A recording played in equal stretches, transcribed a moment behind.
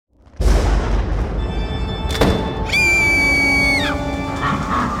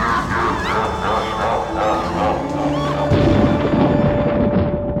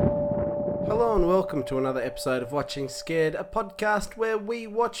to another episode of Watching Scared, a podcast where we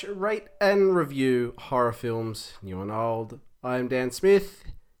watch, rate and review horror films, new and old. I am Dan Smith,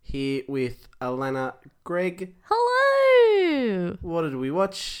 here with Alana Greg. Hello! What did we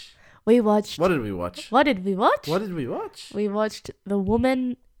watch? What did we watch? What did we watch? We watched The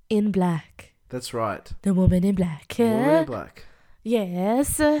Woman in Black. That's right. The Woman in Black. The Woman in Black.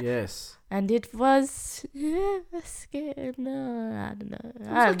 Yes. Yes. And it was scared. No, I don't know. It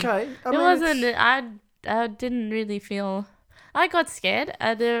was okay. It wasn't. I didn't really feel. I got scared.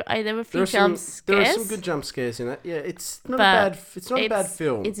 There were a few jump scares. There are some good jump scares in it. Yeah, it's not a bad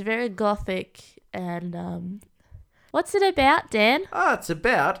film. It's very gothic and what's it about, Dan? It's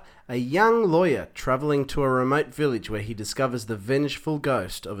about a young lawyer travelling to a remote village where he discovers the vengeful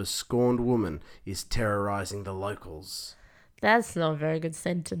ghost of a scorned woman is terrorising the locals. That's not a very good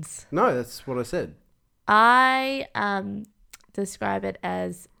sentence. No, that's what I said. I describe it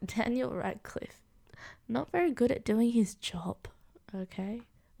as Daniel Radcliffe not very good at doing his job, okay?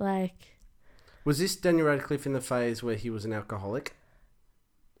 Was this Daniel Radcliffe in the phase where he was an alcoholic?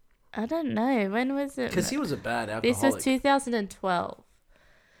 I don't know. When was it? Because he was a bad alcoholic. This was 2012.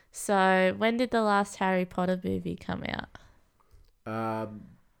 So when did the last Harry Potter movie come out?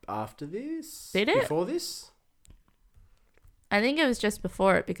 After this? Did it? Before this? I think it was just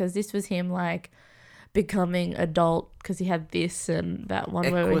before it because this was him becoming adult because he had this and that one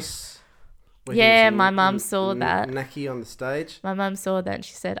Equus, where my mum saw that. Nacky on the stage. My mum saw that and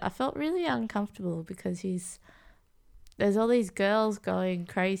she said, I felt really uncomfortable because there's all these girls going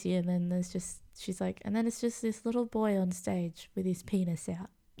crazy and then she's like, and then it's just this little boy on stage with his penis out.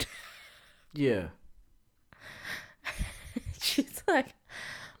 Yeah. She's like,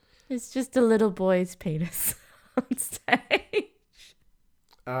 it's just a little boy's penis on stage.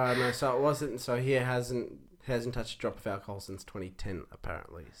 No, so it wasn't. So he hasn't touched a drop of alcohol since 2010,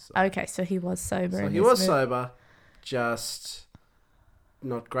 apparently. So. Okay, so he was sober. So he was sober, just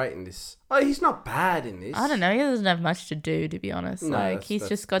not great in this. Oh, he's not bad in this. I don't know. He doesn't have much to do, to be honest. No, he's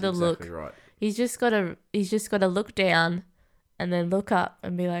just got to exactly look. Right. He's just got to look down, and then look up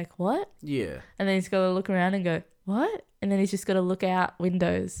and be like, "What?" Yeah. And then he's got to look around and go, "What?" And then he's just got to look out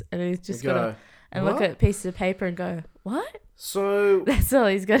windows, and he's just got to look at pieces of paper and go, "What?" So that's all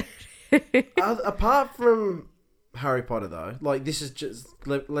he's got to do. Apart from Harry Potter, though, this is just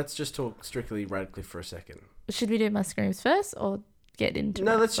let's just talk strictly Radcliffe for a second. Should we do my screams first or get into?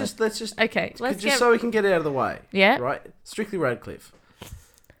 No, let's just okay. So we can get it out of the way. Yeah. Right. Strictly Radcliffe.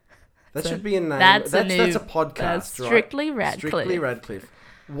 That should be a name. That's a podcast. That's Strictly right? Radcliffe. Strictly Radcliffe.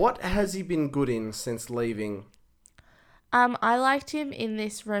 What has he been good in since leaving? I liked him in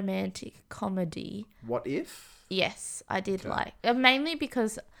this romantic comedy. What If? Yes, I did like. Mainly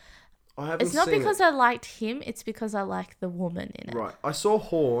because I haven't it's not seen because I liked him, it's because I like the woman in it. Right. I saw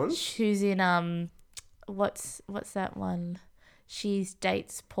Horns. Who's in what's that one? She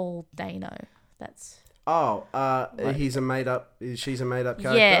dates Paul Dano. That's she's a made up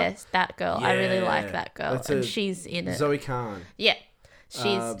character. Yes, that girl. Yeah. I really like that girl. And she's in it. Zoe Khan. Yeah.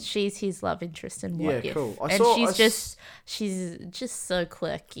 She's his love interest in What If. Yeah, cool. She's just so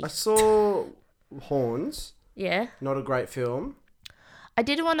quirky. I saw Horns. Yeah. Not a great film. I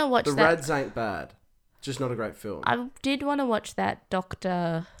did want to watch that. The Rads ain't bad. Just not a great film. I did want to watch that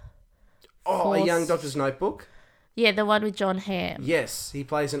Doctor. A Young Doctor's Notebook. Yeah, the one with John Hamm. Yes, he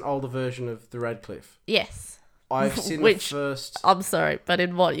plays an older version of the Radcliffe. Yes. I've seen the first. I'm sorry, but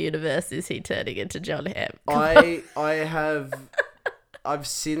in what universe is he turning into John Hamm? I've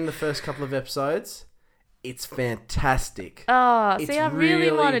seen the first couple of episodes. It's fantastic. Oh, see, I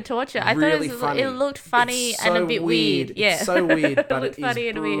really wanted to watch it. I thought it looked funny and a bit weird. Yeah, it's so weird, but it funny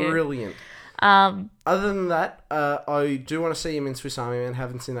is and weird. Brilliant. Other than that, I do want to see him in Swiss Army Man.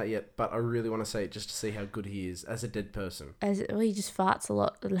 Haven't seen that yet, but I really want to see it just to see how good he is as a dead person. He just farts a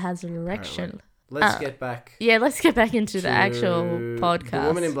lot and has an erection. Let's get back. Yeah, let's get back into the actual podcast. The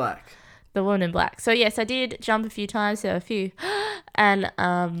Woman in Black. The Woman in Black. So yes, I did jump a few times. There were a few, and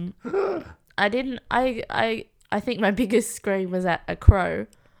I didn't. I think my biggest scream was at a crow,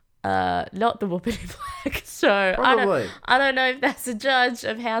 not the Woman in Black. So probably. I don't know if that's a judge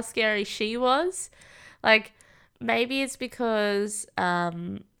of how scary she was. Maybe it's because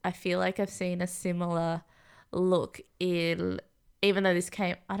I feel like I've seen a similar look in. Even though this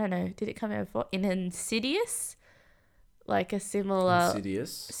came, I don't know, did it come out before? In Insidious? A similar...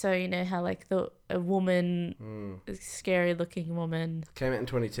 Insidious? So, you know how, a woman, a scary-looking woman... Came out in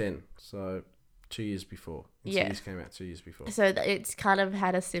 2010, so 2 years before. Insidious came out 2 years before. So, it's kind of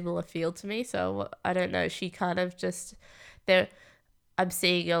had a similar feel to me, so I don't know, she kind of just... I'm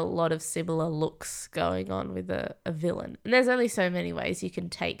seeing a lot of similar looks going on with a villain. And there's only so many ways you can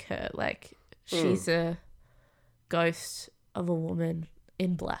take her, she's a ghost of a woman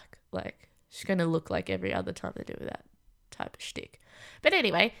in black. Like, she's going to look like every other time they do that type of shtick. But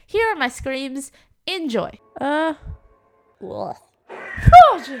anyway, here are my screams. Enjoy. Oh,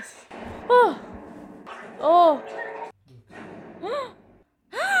 jeez. Oh. Oh. Oh.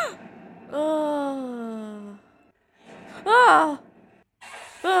 Oh. Oh. Oh.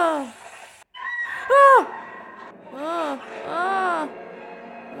 Oh. Oh.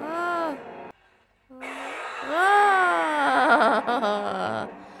 Oh.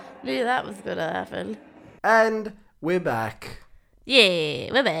 Knew that was gonna happen. And we're back.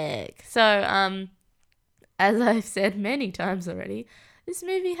 Yeah, we're back. So, as I've said many times already, this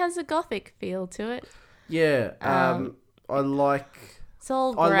movie has a gothic feel to it. Yeah, I like... It's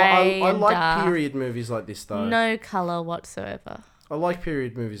all grey I and like dark. period movies like this, though. No colour whatsoever. I like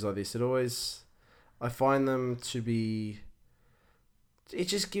period movies like this. I find them to be... It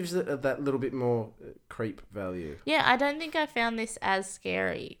just gives it that little bit more creep value. Yeah, I don't think I found this as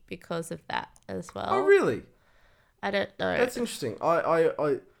scary because of that as well. Oh, really? I don't know. That's interesting. I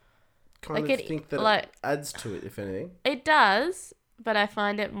kind Like of think that like, it adds to it, if anything. It does, but I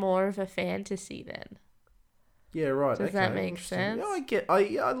find it more of a fantasy then. Yeah, right. Does that make sense? Yeah,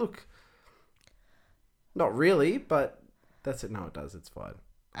 I look... Not really, but that's it. No, it does. It's fine.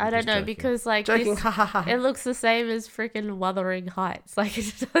 I don't know, because like joking. this, it looks the same as freaking Wuthering Heights. Like it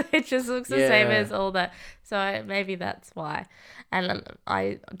just looks the same as all that. So maybe that's why. And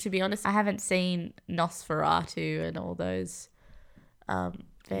to be honest, I haven't seen Nosferatu and all those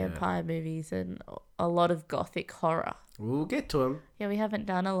vampire movies and a lot of gothic horror. We'll get to them. Yeah, we haven't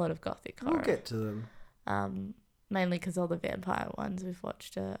done a lot of gothic horror. We'll get to them. Mainly because all the vampire ones we've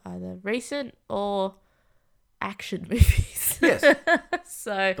watched are either recent or action movies. Yes.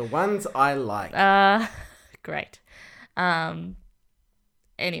 So the ones I like. Great.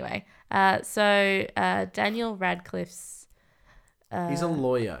 Anyway, so Daniel Radcliffe's he's a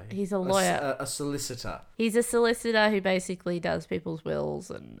lawyer. He's a lawyer. A solicitor. He's a solicitor who basically does people's wills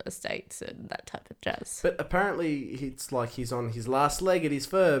and estates and that type of jazz. But apparently it's like he's on his last leg at his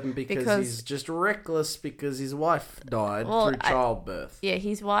firm because he's just reckless because his wife died through childbirth. Yeah,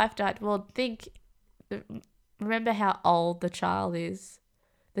 his wife died. Well, remember how old the child is.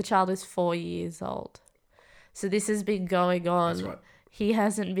 The child is 4 years old. So this has been going on. That's right. He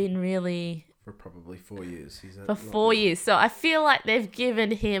hasn't been really... For probably 4 years. For 4 years. So I feel like they've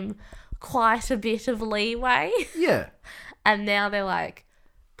given him quite a bit of leeway. Yeah. And now they're like,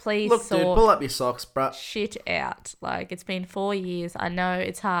 please look, dude, pull up your socks, bruh. Shit out. Like, it's been 4 years. I know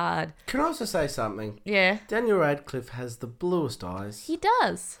it's hard. Can I also say something? Yeah. Daniel Radcliffe has the bluest eyes. He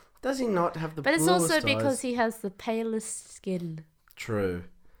does. Does he not have the bluest eyes? But it's also because he has the palest skin. True.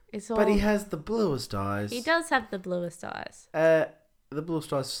 But he has the bluest eyes. He does have the bluest eyes. The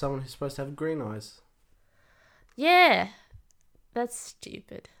bluest eyes for someone who's supposed to have green eyes. Yeah. That's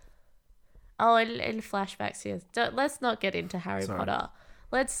stupid. Oh, in flashbacks, yes. Let's not get into Harry Potter.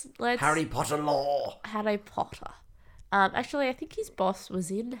 Let's Harry Potter law. Harry Potter. Actually, I think his boss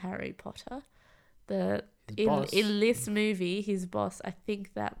was in Harry Potter. In this movie, his boss, I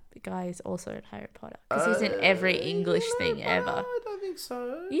think that guy is also in Harry Potter because he's in every English thing ever. I don't think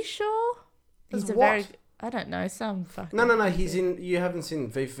so. You sure? He's what? I don't know, some fucking... No, he's in... You haven't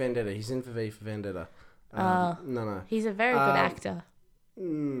seen V for Vendetta. He's in for V for Vendetta. No. He's a very good actor.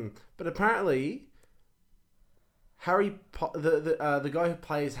 But apparently, the guy who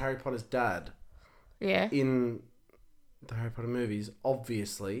plays Harry Potter's dad... Yeah. In the Harry Potter movies,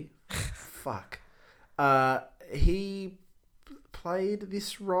 obviously... fuck. He played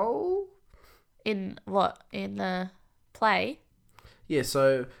this role... In what? In the play? Yeah,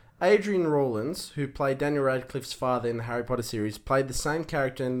 so... Adrian Rawlins, who played Daniel Radcliffe's father in the Harry Potter series, played the same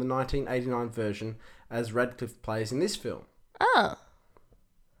character in the 1989 version as Radcliffe plays in this film. Oh.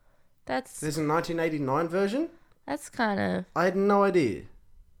 There's a 1989 version? That's kind of... I had no idea.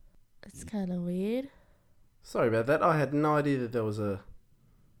 That's kind of weird. Sorry about that. I had no idea that there was an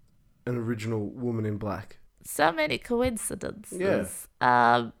original Woman in Black. So many coincidences. Yeah.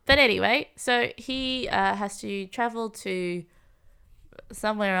 But anyway, so he has to travel to...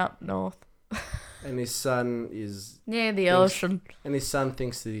 somewhere up north. And his son is... near the ocean. And his son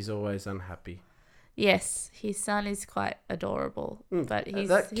thinks that he's always unhappy. Yes, his son is quite adorable. But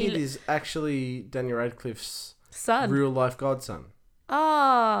that kid is actually Daniel Radcliffe's son. Real life godson.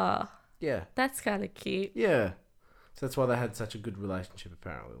 Oh. Yeah. That's kind of cute. Yeah. So that's why they had such a good relationship,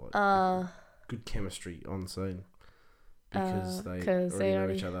 apparently. Good chemistry on scene. Because they already know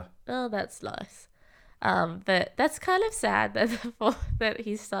each other. Oh, that's nice. But that's kind of sad that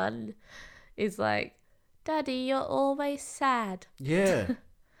his son is like, Daddy, you're always sad. Yeah.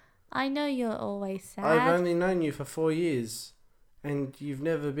 I know you're always sad. I've only known you for 4 years, and you've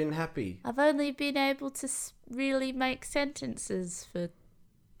never been happy. I've only been able to really make sentences for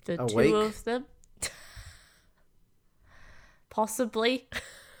A 2 week? of them. Possibly.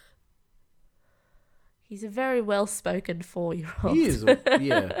 He's a very well-spoken 4-year-old. He is,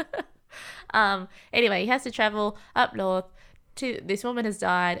 yeah. Anyway, he has to travel up north to... This woman has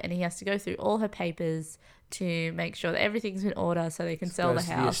died, and he has to go through all her papers to make sure that everything's in order so they can sell the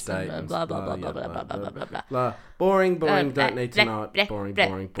house. And blah, blah, blah, blah, blah, blah, blah, blah, blah, blah. Boring, don't need to know it.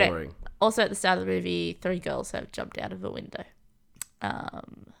 Boring. Also, at the start of the movie, 3 girls have jumped out of a window.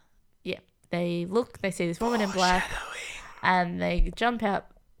 Yeah. They look, they see this woman in black, and they jump out.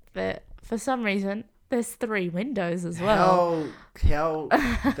 But for some reason, there's 3 windows as well. How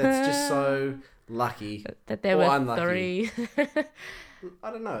that's just so lucky. That there were unlucky. 3.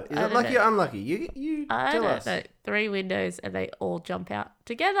 I don't know. Is it lucky or unlucky? You tell us. Know. 3 windows, and they all jump out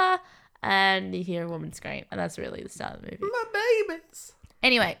together, and you hear a woman scream, and that's really the start of the movie. My babies.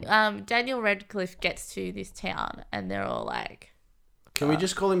 Anyway, Daniel Radcliffe gets to this town, and they're all like... Can we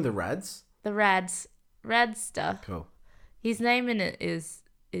just call him the Rads? The Radster. Cool. His name in it is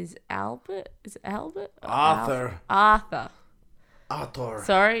Albert. Is it Albert? Arthur. Arthur.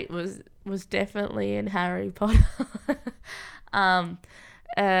 Sorry, was definitely in Harry Potter.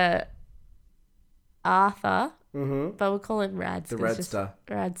 Arthur. Mm-hmm. But we'll call him Rads. The Radster.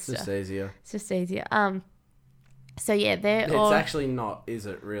 Radster. It's just easier. It's just easier. So yeah, It's actually not, is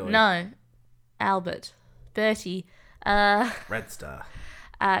it really? No. Albert. Bertie. Radstar.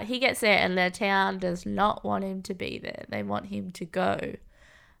 He gets there, and the town does not want him to be there. They want him to go.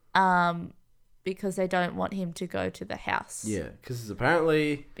 Because they don't want him to go to the house. Yeah, because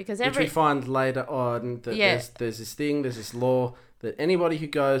apparently, which we find later on, that there's this law that anybody who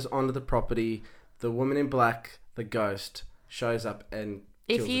goes onto the property, the woman in black, the ghost, shows up and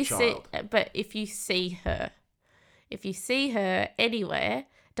kills a child. But if you see her anywhere,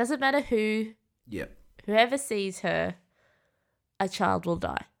 doesn't matter who. Yep. Whoever sees her, a child will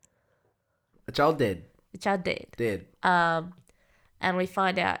die. A child dead. Dead. And we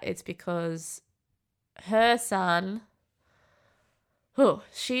find out it's because her son,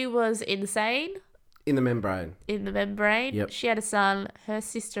 she was insane. In the membrane. Yep. She had a son. Her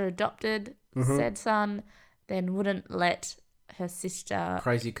sister adopted said son, then wouldn't let her sister...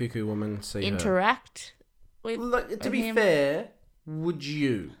 Crazy cuckoo woman see interact with to be him. Fair, would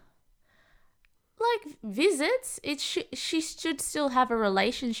you? Like, visits, she should still have a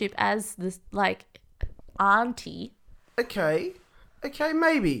relationship as this, like, auntie. Okay,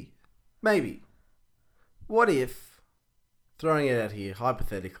 maybe. What if, throwing it out here,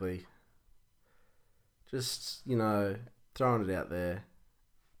 hypothetically, just, throwing it out there,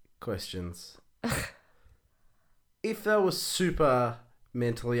 questions. If they were super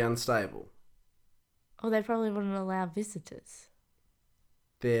mentally unstable. Oh, they probably wouldn't allow visitors.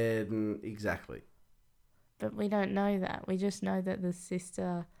 Then, exactly. But we don't know that. We just know that the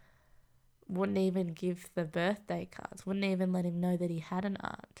sister wouldn't even give the birthday cards, wouldn't even let him know that he had an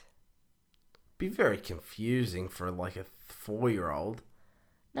aunt. Be very confusing for like a 4-year-old.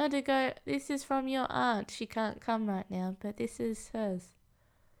 No, to go, this is from your aunt. She can't come right now, but this is hers.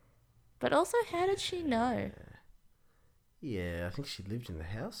 But also, how did she know? Yeah, I think she lived in the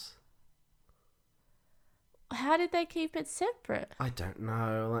house. How did they keep it separate? I don't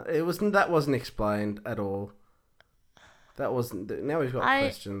know. That wasn't explained at all. That wasn't. Now we've got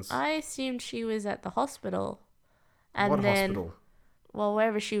questions. I assumed she was at the hospital. And what then, hospital? Well,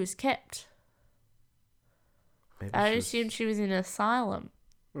 wherever she was kept. I assumed she was in an asylum.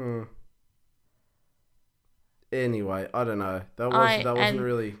 Anyway, I don't know. That wasn't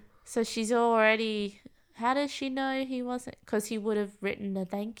really... So she's already... How does she know he wasn't? Because he would have written a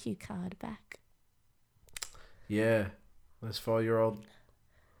thank you card back. Yeah, this 4-year-old.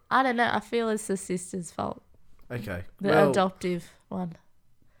 I don't know. I feel it's the sister's fault. Okay. The adoptive one.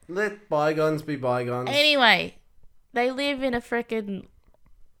 Let bygones be bygones. Anyway, they live in a frickin'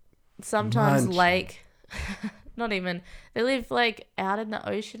 sometimes lake. Not even. They live like out in the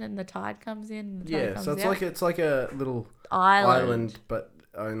ocean, and the tide comes in. So it's like a little island, but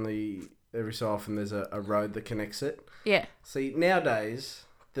only every so often there's a road that connects it. Yeah. See, nowadays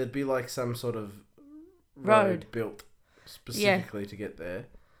there'd be like some sort of road built specifically to get there,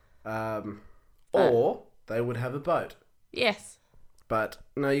 or they would have a boat. Yes. But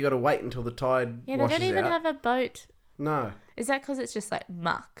no, you got to wait until the tide washes out. They don't even have a boat. No. Is that because it's just like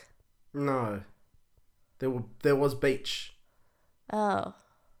muck? No. There was beach. Oh.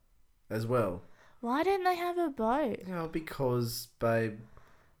 As well. Why didn't they have a boat? Because, babe.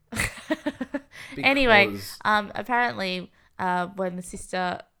 Anyway, apparently, when the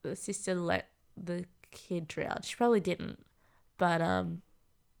sister the sister let the kid drown. She probably didn't, but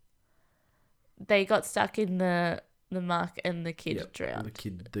they got stuck in the muck and the kid drowned.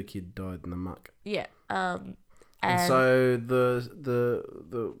 The kid died in the muck. Yeah. And so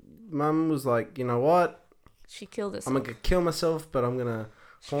the mum was like, you know what? She killed herself. I'm gonna kill myself, but I'm gonna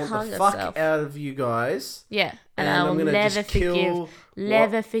haunt the fuck out of you guys. Yeah, and I will never forgive.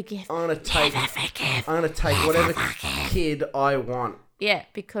 Never forgive. I'm gonna take whatever kid I want. Yeah,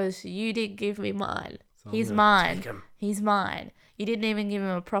 because you didn't give me mine. So he's mine. He's mine. You didn't even give him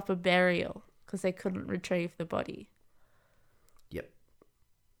a proper burial because they couldn't retrieve the body. Yep.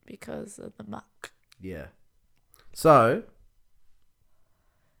 Because of the muck. Yeah. So.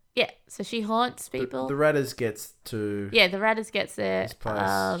 Yeah, so she haunts people. The Radders gets to... Yeah, the Radders gets there. This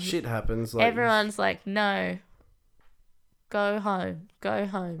place. Shit happens. Like, everyone's like, no. Go home. Go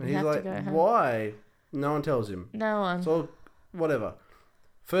home. You have to go home. Why? No one tells him. No one. So, whatever.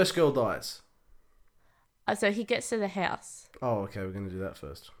 First girl dies. So he gets to the house. Oh, okay, we're going to do that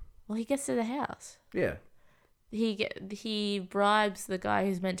first. Well, he gets to the house. Yeah. He bribes the guy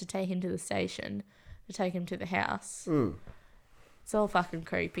who's meant to take him to the station to take him to the house. It's all fucking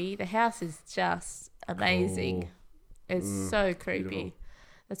creepy. The house is just amazing. Cool. It's so creepy. Beautiful.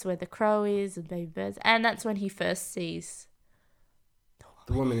 That's where the crow is and baby birds. And that's when he first sees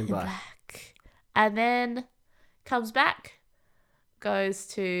the woman in black. And then comes back, goes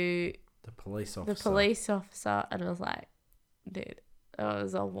to the police officer. And I was like, dude, there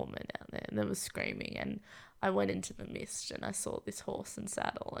was a woman out there that was screaming. And I went into the mist and I saw this horse and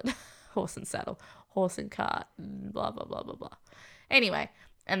cart and blah, blah, blah, blah, blah. Anyway,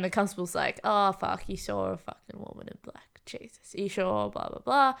 and the constable's like, oh, fuck, you saw a fucking woman in black. Jesus, are you sure? Blah, blah,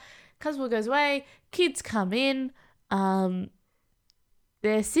 blah. Constable goes away. Kids come in.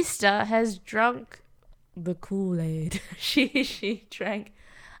 Their sister has drunk the Kool-Aid. she drank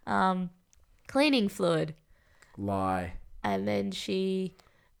cleaning fluid. Lie. And then a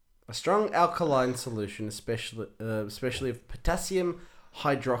strong alkaline solution, especially of potassium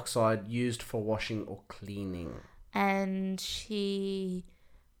hydroxide used for washing or cleaning. And she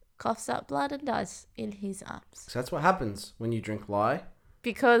coughs up blood and dies in his arms. So that's what happens when you drink lye.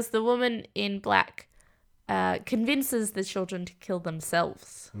 Because the woman in black convinces the children to kill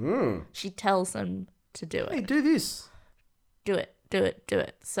themselves. She tells them to do it. Hey, do this. Do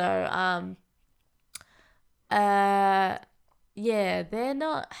it. So, yeah, they're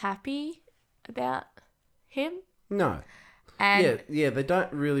not happy about him. No. And yeah, they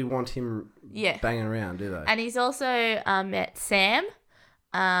don't really want him banging around, do they? And he's also met Sam,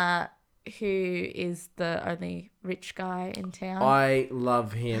 who is the only rich guy in town. I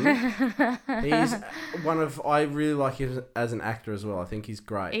love him. I really like him as an actor as well. I think he's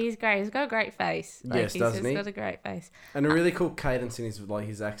great. He's great. He's got a great face. Yes, doesn't he? He's got a great face. And a really cool cadence in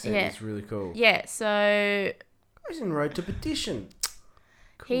his accent is really cool. Yeah, so... He's in Road to Perdition.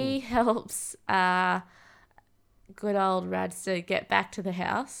 Cool. He helps... good old Radster get back to the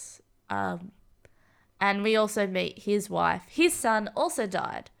house. And we also meet his wife. His son also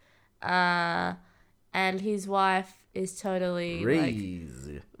died. And his wife is totally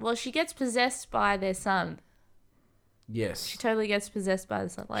she gets possessed by their son. Yes. She totally gets possessed by the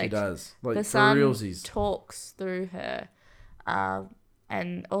son. She does. The son talks through her.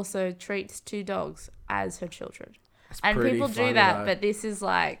 And also treats 2 dogs as her children. And people do that, but this is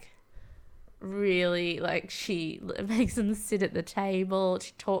really she makes them sit at the table.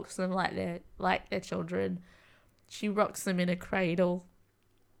 She talks to them like they're children. She rocks them in a cradle.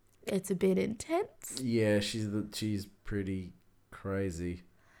 It's a bit intense. Yeah, she's pretty crazy.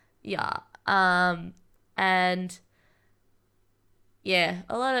 Yeah. And yeah,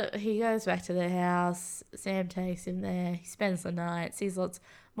 he goes back to their house. Sam takes him there. He spends the night, sees lots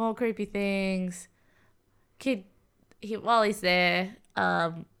more creepy things. While he's there,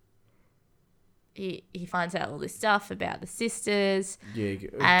 he finds out all this stuff about the sisters. Yeah,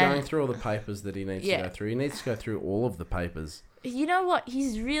 going through all the papers that he needs to go through. He needs to go through all of the papers. You know what?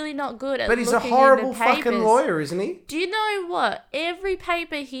 He's really not good at But he's a horrible fucking lawyer, isn't he? Do you know what? Every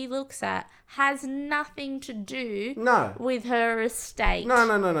paper he looks at has nothing to do with her estate.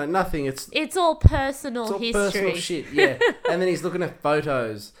 No, nothing. It's all personal history. Personal shit, yeah. And then he's looking at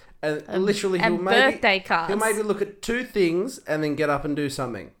photos. And literally birthday cards. He'll maybe look at 2 things and then get up and do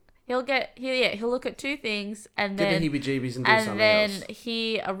something. He'll look at 2 things and then... Get the heebie-jeebies and do something else. And then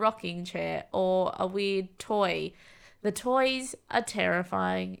hear a rocking chair or a weird toy The toys are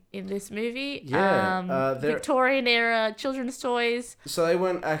terrifying in this movie. Yeah. Victorian era children's toys. So they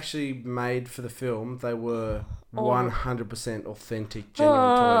weren't actually made for the film. They were 100% authentic,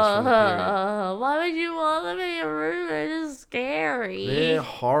 genuine toys from the period. Why would you want them in your room? They're just scary. They're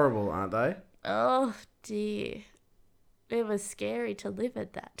horrible, aren't they? Oh, dear. It was scary to live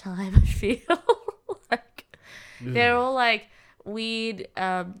at that time, I feel. They're all like weird,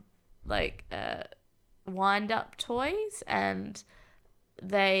 wind-up toys, and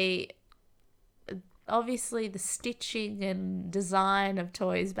they obviously the stitching and design of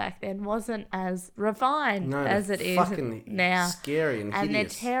toys back then wasn't as refined as it is now. Scary and hideous. And they're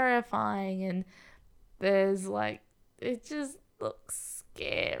terrifying, and there's it just looks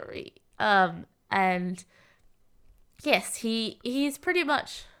scary. And yes, he's pretty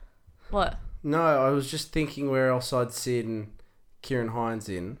much what? No, I was just thinking where else I'd seen Kieran Hines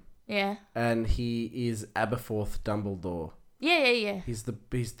in. Yeah. And he is Aberforth Dumbledore. Yeah. He's the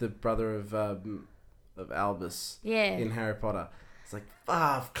brother of Albus. Yeah. In Harry Potter. It's like,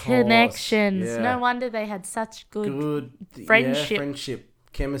 of course. Connections. Yeah. No wonder they had such good friendship. Yeah, friendship,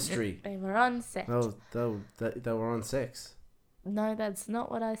 chemistry. They were on set. They were on sex. No, that's not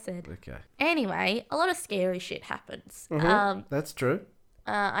what I said. Okay. Anyway, a lot of scary shit happens. Mm-hmm. That's true.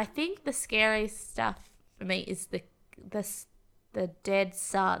 I think the scary stuff for me is the dead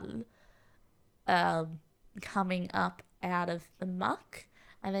son coming up out of the muck,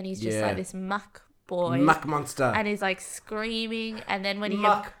 and then he's just like this muck boy, muck monster, and he's like screaming, and then when he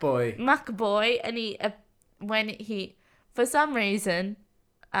muck boy, and he for some reason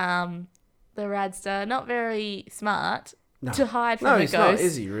the Radster, not very smart to hide from the ghost, not,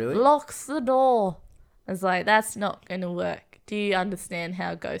 is he really? Locks the door. It's like, that's not going to work. Do you understand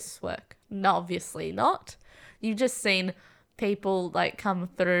how ghosts work? No, obviously not. You've just seen people come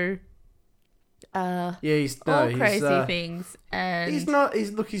through crazy things, and he's not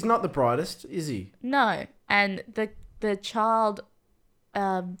the brightest, is he? No. And the child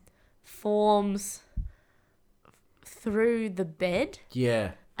forms through the bed,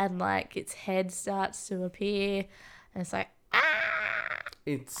 and its head starts to appear, and it's like,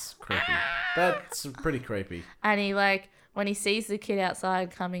 it's creepy. That's pretty creepy. And he when he sees the kid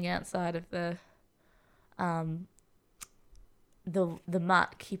outside, coming outside of the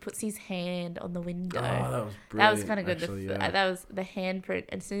muck, he puts his hand on the window. Oh, that was brilliant. That was kind of good. Actually, that was the handprint.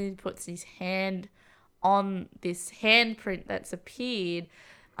 And as soon as he puts his hand on this handprint that's appeared,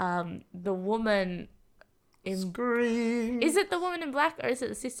 the woman scream. Is it the woman in black or is it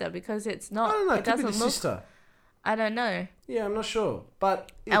the sister? Because it's not. I don't know. It doesn't be the look. Sister. I don't know. Yeah, I'm not sure,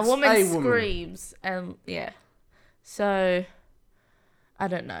 but it's a woman screams, and so I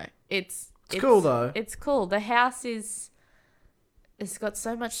don't know. It's cool though. It's cool. The house it's got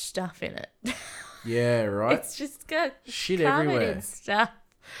so much stuff in it. Yeah, right. It's just got shit covered everywhere. in stuff.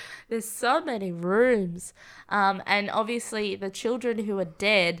 There's so many rooms, and obviously the children who are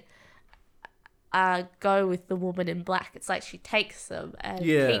dead go with the woman in black. It's like she takes them and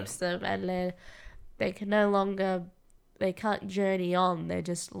keeps them, and they can no longer. They can't journey on. They're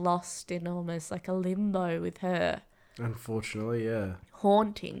just lost in almost like a limbo with her. Unfortunately, yeah.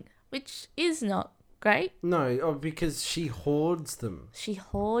 Haunting, which is not great. No, because she hoards them. She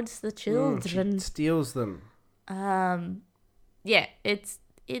hoards the children. She steals them. Yeah, it's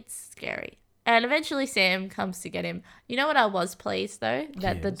scary. And eventually Sam comes to get him. You know what I was pleased, though?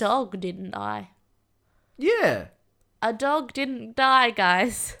 That the dog didn't die. Yeah. A dog didn't die,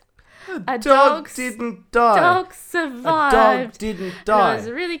 guys. A dog didn't die. Dog survived. A dog didn't die. It was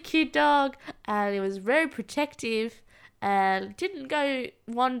a really cute dog, and it was very protective, and didn't go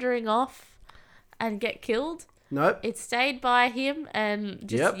wandering off and get killed. Nope. It stayed by him and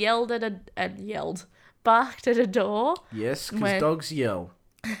just barked at a door. Yes, because dogs yell.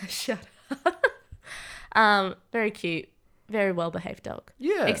 Shut up. Very cute. Very well-behaved dog.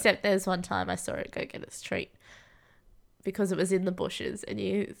 Yeah. Except there's one time I saw it go get its treat because it was in the bushes and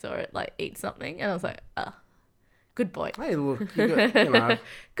you saw it eat something, and I was like, good boy. Hey, look, you got,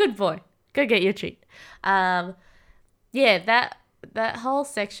 Good boy. Go get your treat. Yeah, that whole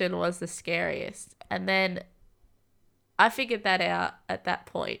section was the scariest. And then I figured that out at that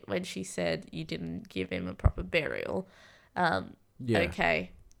point when she said you didn't give him a proper burial.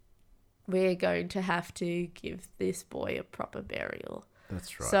 Okay, we're going to have to give this boy a proper burial.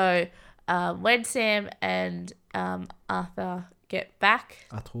 That's right. So when Sam and Arthur get back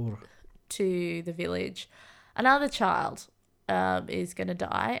to the village, another child is going to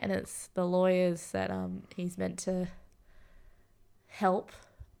die, and it's the lawyers that he's meant to help.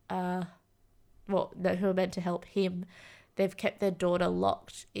 Who are meant to help him. they've kept their daughter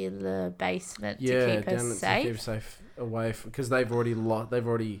locked in the basement to keep her safe. To keep her safe away because they've already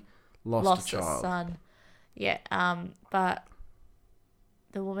lost a child. A son. Yeah. But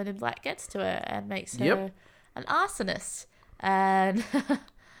the woman in black gets to her and makes her an arsonist, and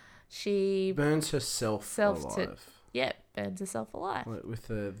she burns herself alive. Burns herself alive with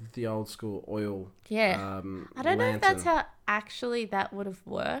the old school oil. Yeah. I don't know if that's how actually that would have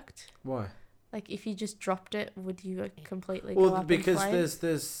worked. Why? Like, if you just dropped it, would you completely go up in flames?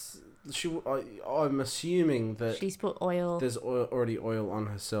 there's I'm assuming that she's put oil. There's already oil on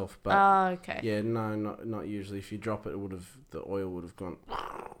herself, but okay. Yeah, no, not usually. If you drop it, the oil would have gone.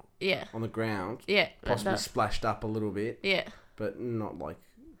 Yeah. On the ground. Yeah. Possibly splashed up a little bit. Yeah. But not like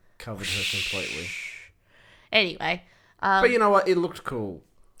covered her completely. Anyway. But you know what? It looked cool.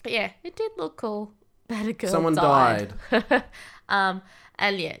 Yeah, it did look cool. That a girl Someone died.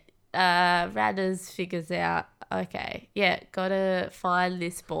 And Radders figures out, okay, gotta find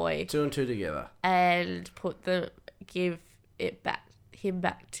this boy. 2 and 2 together. And give him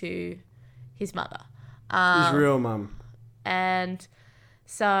back to his mother. His real mum. And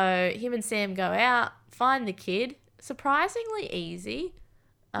so him and Sam go out, find the kid. Surprisingly easy.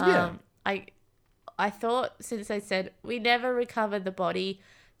 I thought, since they said we never recovered the body,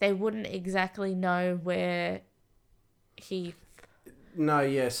 they wouldn't exactly know where he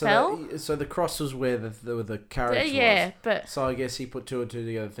fell. So the cross was where the carriage was. Yeah, but... So I guess he put 2 and 2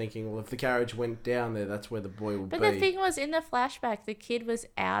 together thinking, well, if the carriage went down there, that's where the boy would be. But the thing was, in the flashback, the kid was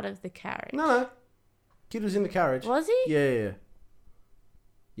out of the carriage. No. Kid was in the carriage. Was he? Yeah.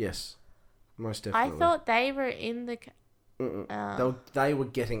 Yes. Most definitely. I thought they were in the... They were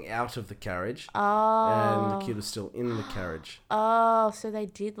getting out of the carriage. Oh. And the kid was still in the carriage. Oh, so they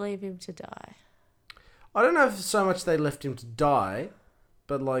did leave him to die. I don't know if so much they left him to die,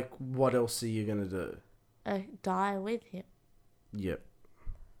 but like, what else are you going to do? Die with him. Yep.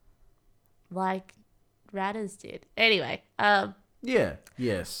 Like Radders did. Anyway. Yeah.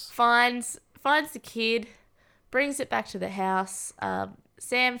 Yes. Finds the kid, brings it back to the house.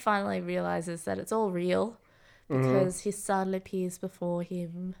 Sam finally realizes that it's all real. Because his son appears before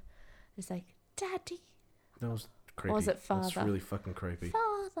him. It's like, Daddy. That was creepy. Or was it Father? That's really fucking creepy.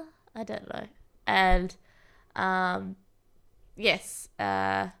 Father. I don't know. And, yes,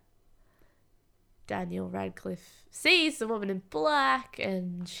 Daniel Radcliffe sees the woman in black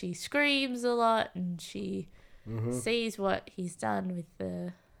and she screams a lot and she sees what he's done with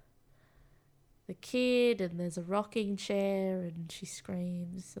the kid, and there's a rocking chair and she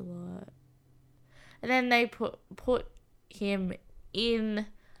screams a lot. And then they put him in...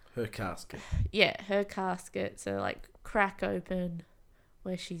 her casket. Yeah, her casket. So, like, crack open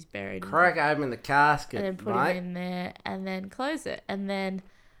where she's buried. Crack open the casket, and then put him in there and then close it. And then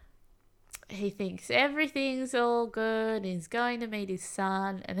he thinks everything's all good. He's going to meet his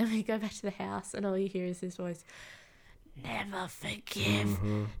son. And then we go back to the house and all you hear is his voice. Never forgive.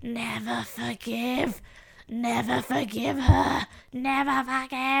 Never forgive. Never forgive her. Never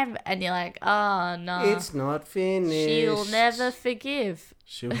forgive. And you're like, oh, no. It's not finished. She'll never forgive.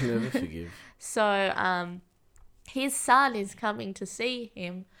 She'll never forgive. So, his son is coming to see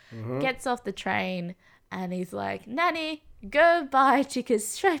him, gets off the train, and he's like, Nanny, go buy tickets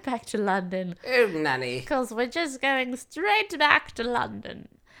straight back to London. Oh, Nanny. Because we're just going straight back to London.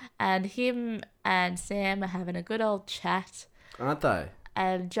 And him and Sam are having a good old chat. Aren't they?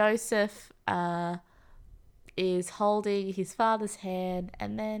 And Joseph, is holding his father's hand,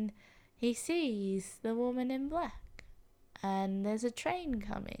 and then he sees the woman in black and there's a train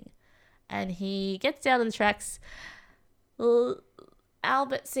coming and he gets down the tracks.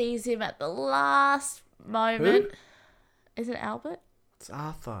 Albert sees him at the last moment. Who? Is it Albert? It's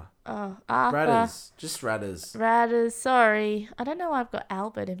Arthur. Oh, Arthur. Radders. Just Radders. Radders, sorry. I don't know why I've got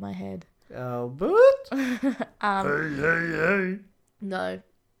Albert in my head. Albert? Hey. No.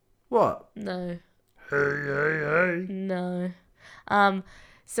 What? No. Hey. No.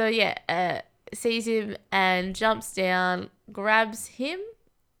 So yeah, sees him and jumps down, grabs him,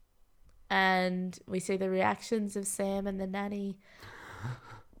 and we see the reactions of Sam and the nanny.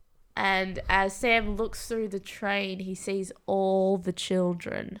 And as Sam looks through the train, he sees all the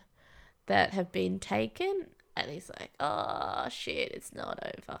children that have been taken, and he's like, "Oh shit, it's not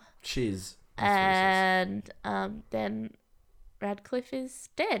over." Cheers. And then Radcliffe is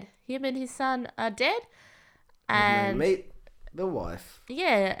dead. Him and his son are dead. And meet the wife.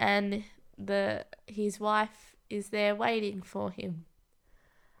 Yeah, and his wife is there waiting for him.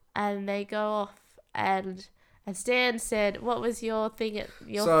 And they go off, and as Dan said, what was your theory at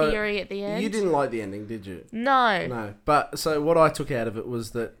the end? You didn't like the ending, did you? No. No. But so what I took out of it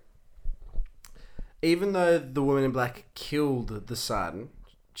was that even though the woman in black killed the son,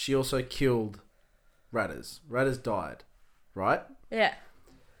 she also killed Radders. Radders died, right? Yeah.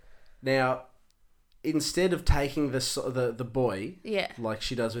 Now, instead of taking the boy, like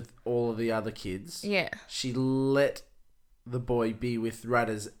she does with all of the other kids, she let the boy be with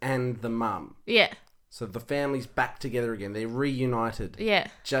Radders and the mum. Yeah. So the family's back together again. They're reunited. Yeah.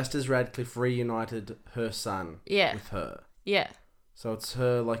 Just as Radcliffe reunited her son with her. Yeah. So it's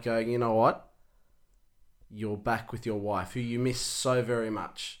her like going, you know what? You're back with your wife, who you miss so very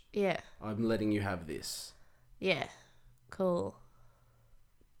much. Yeah. I'm letting you have this. Yeah. Cool.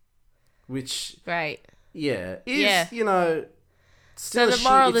 Which... Great. Yeah. You know... So the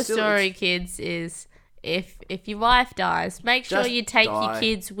moral of the story, kids, is if your wife dies, make sure you take your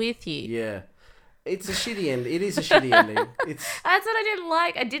kids with you. Yeah. It's a shitty end. It is a shitty ending. That's what I didn't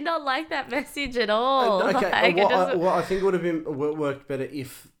like. I did not like that message at all. Okay, I think it would have been worked better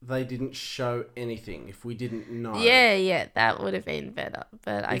if they didn't show anything. If we didn't know. Yeah, that would have been better.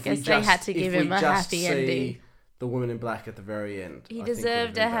 But I guess they had to give him a happy ending. The woman in black at the very end. He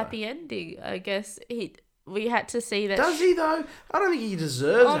deserved a happy ending. I guess we had to see that. Does he though? I don't think he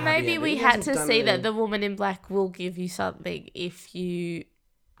deserves. Or maybe we had to see that the woman in black will give you something if you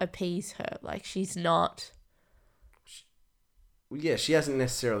appease her. Like she's not. Yeah, she hasn't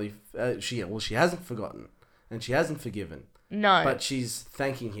necessarily. She hasn't forgotten, and she hasn't forgiven. No, but she's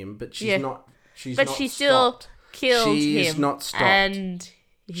thanking him. But she's not. But she still killed him. She is not stopped, and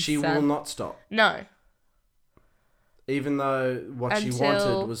she will not stop. No. Even though what she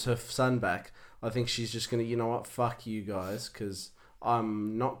wanted was her son back, I think she's just gonna. You know what? Fuck you guys, because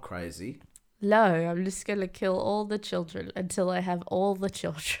I'm not crazy. No, I'm just going to kill all the children until I have all the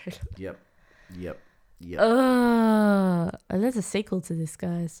children. Yep. And there's a sequel to this,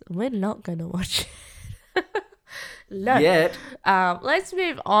 guys. We're not going to watch it. No. Yet. Let's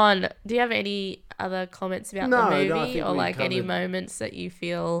move on. Do you have any other comments about the movie? Or like any moments that you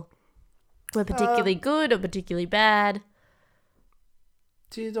feel were particularly good or particularly bad?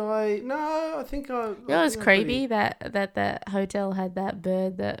 Did I? No, I think I... It was creepy that hotel had that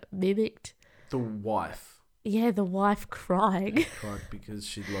bird that mimicked... The wife. Yeah, the wife crying. She cried because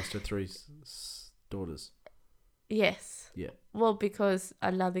she'd lost her 3 daughters. Yes. Yeah. Well, because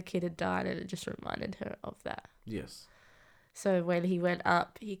another kid had died and it just reminded her of that. Yes. So when he went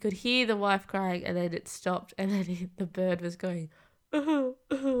up, he could hear the wife crying and then it stopped and then the bird was going, yeah.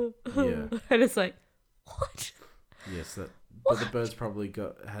 And it's like, what? Yes, but the birds probably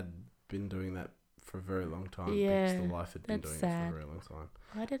had been doing that for a very long time because the wife had been doing it for a very long time.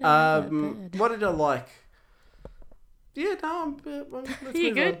 Why did I like that bird? What did I like? Yeah, no, let's you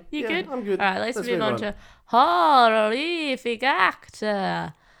move good? on. You good? I'm good. All right, let's move on to horrific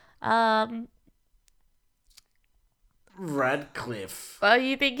actor. Radcliffe. Oh,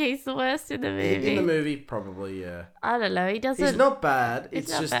 you think he's the worst in the movie? In the movie, probably, yeah. I don't know. He doesn't... He's not bad.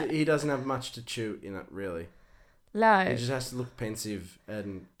 It's just that he doesn't have much to chew in it, really. No. He just has to look pensive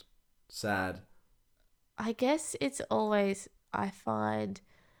and sad. I guess it's always... I find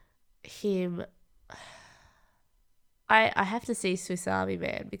him... I have to see Swiss Army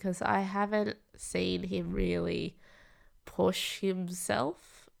Man because I haven't seen him really push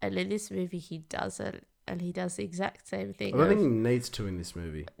himself. And in this movie, he doesn't. And he does the exact same thing. I don't think he needs to in this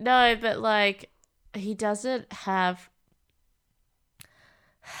movie. No, but like, he doesn't have...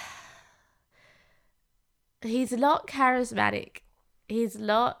 He's not charismatic. He's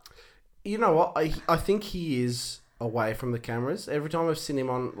not... You know what? I think he is away from the cameras. Every time I've seen him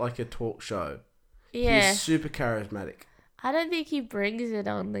on like a talk show, he's super charismatic. I don't think he brings it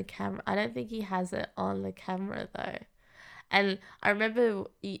on the camera. I don't think he has it on the camera though. And I remember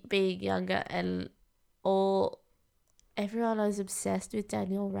being younger and everyone was obsessed with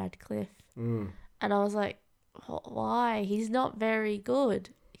Daniel Radcliffe. And I was like, why? He's not very good.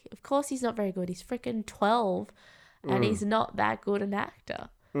 Of course he's not very good. He's freaking 12 and he's not that good an actor.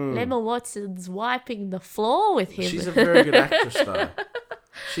 Emma Watson's wiping the floor with him. She's a very good actress though.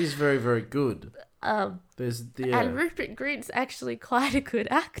 She's very, very good. And Rupert Grint's actually quite a good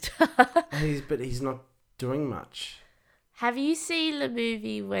actor. But he's not doing much. Have you seen the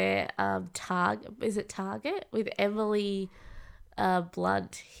movie where Target with Emily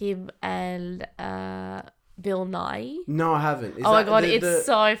Blunt, him and Bill Nighy? No, I haven't. My god, it's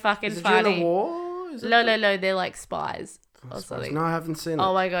so fucking funny. During the war? No, they're like spies or something. No, I haven't seen it.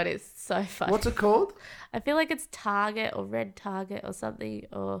 Oh my god, it's so funny. What's it called? I feel like it's Target or Red Target or something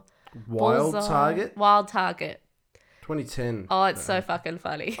or Wild Bullseye. Target. Wild Target. 2010. Oh, it's so fucking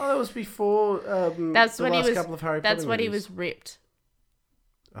funny. Oh, that was before that's the when last he was, couple of Harry Potter That's when movies. he was ripped.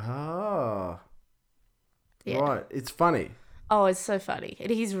 Ah. Yeah. Right. It's funny. Oh, it's so funny. And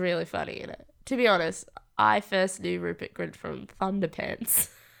he's really funny in it. To be honest, I first knew Rupert Grint from Thunderpants,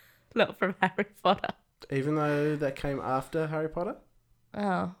 not from Harry Potter. Even though that came after Harry Potter?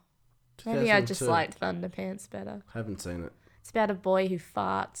 Oh. Maybe I just liked Thunderpants better. Haven't seen it. It's about a boy who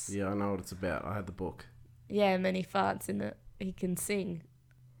farts. Yeah, I know what it's about. I had the book. Yeah, and then he farts in it. He can sing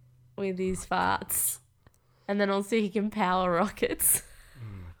with his farts. And then also he can power rockets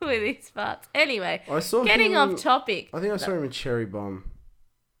with his farts. Anyway, getting off topic. I think I saw him in Cherry Bomb.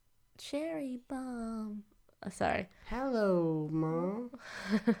 Cherry Bomb. Oh, sorry. Hello, Mom.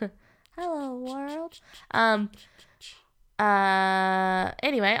 Hello, world.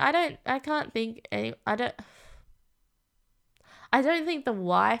 Anyway, I don't think the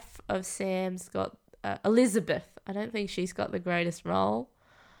wife of Sam's got Elizabeth. I don't think she's got the greatest role.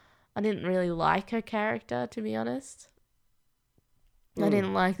 I didn't really like her character, to be honest. I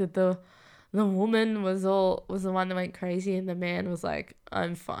didn't like that the woman was the one that went crazy and the man was like,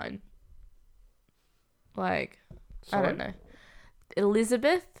 I'm fine. Like, sorry? I don't know.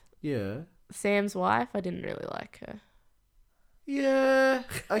 Elizabeth? Yeah. Sam's wife, I didn't really like her. Yeah.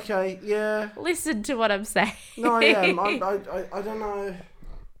 Okay. Yeah. Listen to what I'm saying. No, I am. I don't know.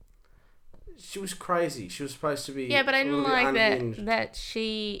 She was crazy. She was supposed to be. Yeah, but I didn't like that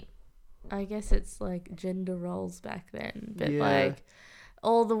she. I guess it's like gender roles back then, but like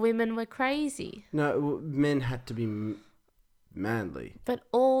all the women were crazy. No, men had to be manly. But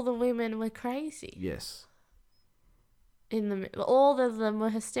all the women were crazy. Yes. All of them were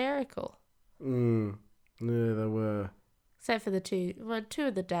hysterical. Yeah, they were. Except for the two. Well, two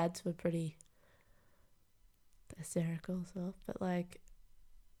of the dads were pretty hysterical as well. But like,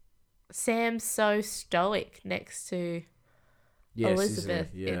 Sam's so stoic next to Elizabeth.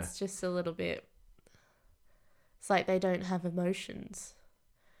 Yeah. It's just a little bit. It's like they don't have emotions.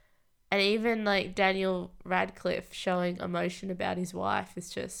 And even like Daniel Radcliffe showing emotion about his wife is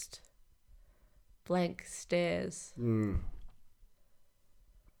just blank stares.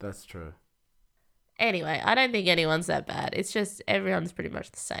 That's true. Anyway, I don't think anyone's that bad. It's just everyone's pretty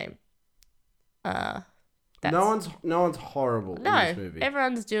much the same. No one's horrible in this movie.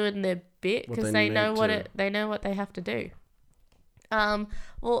 Everyone's doing their bit because they know what they have to do.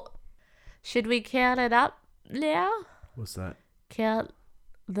 Well, should we count it up now? What's that? Count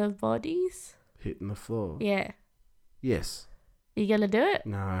the bodies? Hitting the floor. Yeah. Yes. You gonna do it?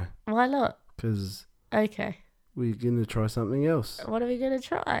 No. Why not? Because. Okay. We're gonna try something else. What are we gonna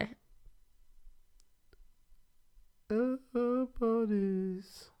try?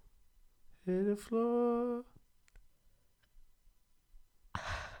 Bodies hit the floor.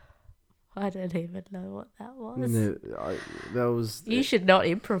 I don't even know what that was. No, that was. You should not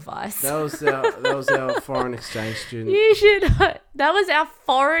improvise. That was our foreign exchange student. You should. That was our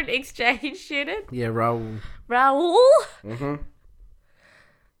foreign exchange student. Yeah, Raul. Mhm.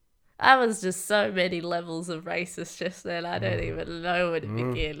 I was just so many levels of racist just then. I don't even know where to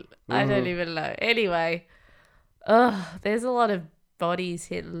begin. I don't even know. Anyway, there's a lot of bodies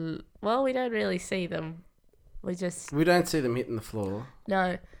hitting. Well, we don't really see them. We don't see them hitting the floor.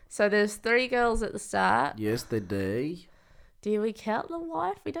 No. So there's 3 girls at the start. Yes, they do. Do we count the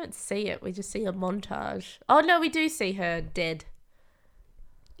wife? We don't see it. We just see a montage. Oh, no, we do see her dead.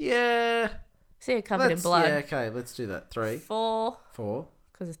 Yeah. See her covered in blood. Yeah, okay, let's do that. 3. 4. 4.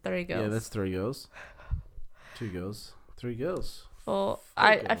 Because it's 3 girls. Yeah, that's 3 girls. 2 girls. 3 girls. 4.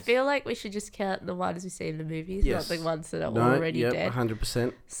 I feel like we should just count the ones we see in the movies, not the ones that are already dead.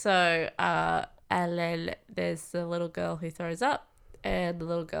 100%. So, and then there's the little girl who throws up. And the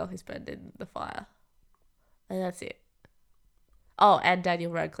little girl who's burned in the fire. And that's it. Oh, and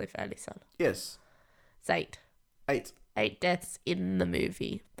Daniel Radcliffe and his son. Yes. It's 8. 8. 8 deaths in the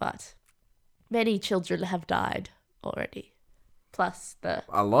movie, but many children have died already. Plus the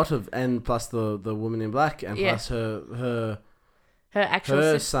woman in black, and plus her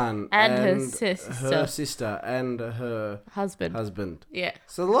son and her sister and her husband. Yeah.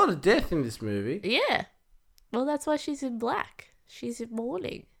 So a lot of death in this movie. Yeah. Well, that's why she's in black. She's in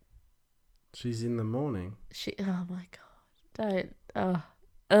mourning. She's in the morning. Oh my god!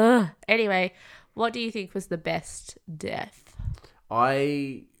 Don't. Anyway, what do you think was the best death?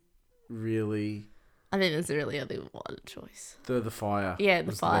 I think there's really only one choice. The fire. Yeah,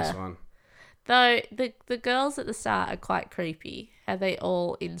 the fire. The best one. Though the girls at the start are quite creepy. How they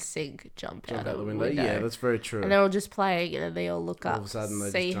all in sync jump out of the window. Yeah, that's very true. And they're all just playing, and then they all look all up, of a sudden they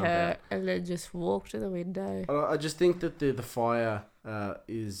see just her, and then just walk to the window. I just think that the fire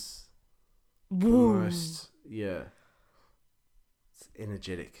is the most. Yeah. It's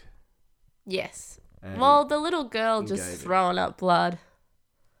energetic. Yes. Well, the little girl engaging. just throwing up blood.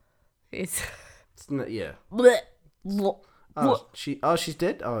 It's not, yeah. Bleh. Oh, she's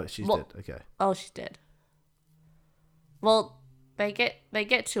dead? Oh, she's dead. Okay. Oh, she's dead. Well, they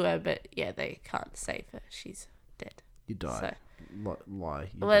get to her, but yeah, they can't save her. She's dead. You died. So, why?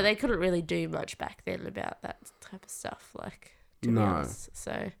 They couldn't really do much back then about that type of stuff, like, to be honest.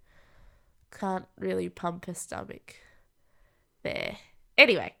 So, can't really pump her stomach there.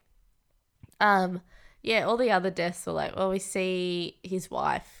 Anyway, yeah, all the other deaths were like, well, we see his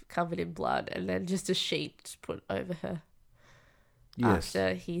wife covered in blood and then just a sheet put over her. Yes.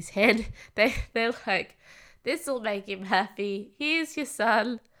 After his head. They're like, this will make him happy. Here's your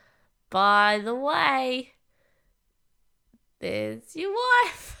son. By the way, there's your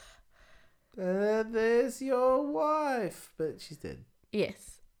wife. There's your wife. But she's dead.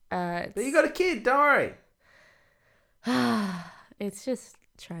 Yes. But you got a kid, don't worry. It's just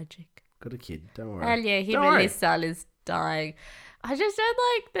tragic. Got a kid, don't worry. And yeah, him and his son is dying. I just don't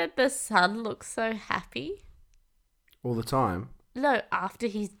like that the son looks so happy. All the time? No, after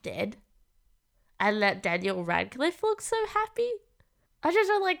he's dead. And that Daniel Radcliffe looks so happy. I just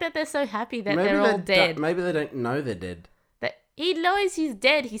don't like that they're so happy that they're all dead. Maybe they don't know they're dead. He knows he's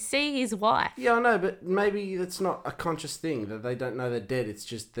dead. He's seeing his wife. Yeah, I know, but maybe it's not a conscious thing that they don't know they're dead. It's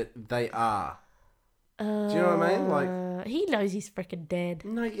just that they are. Do you know what I mean? Like, he knows he's freaking dead.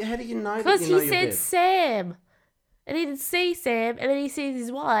 No, how do you know that you know Because you're he dead? said Sam. And he didn't see Sam. And then he sees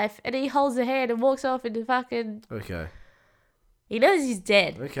his wife. And he holds her hand and walks off into fucking... Okay. He knows he's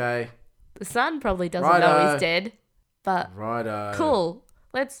dead. Okay. The son probably doesn't know he's dead. But... Righto. Cool.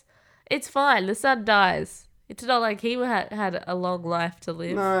 It's fine. The son dies. It's not like he had a long life to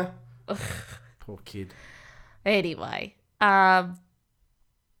live. No. Poor kid. Anyway,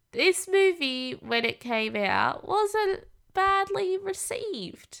 this movie, when it came out, wasn't badly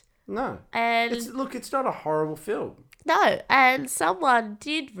received. No. And it's not a horrible film. No, and someone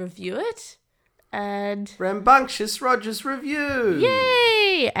did review it. And Rambunctious Roger's review.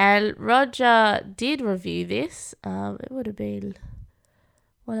 Yay! And Roger did review this. It would have been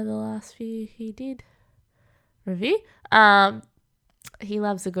one of the last few he did review. He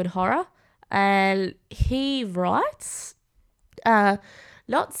loves a good horror. And he writes,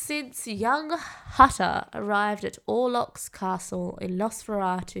 not since young Hutter arrived at Orlok's castle in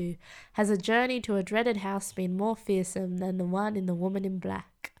Nosferatu has a journey to a dreaded house been more fearsome than the one in The Woman in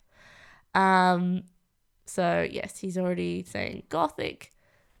Black. So yes, he's already saying gothic.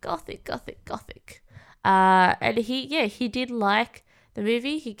 And he did like the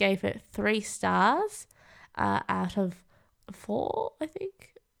movie. He gave it 3 stars out of 4, I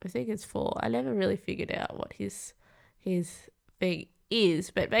think. I think it's 4. I never really figured out what his thing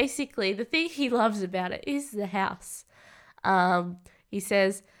is, but basically the thing he loves about it is the house. He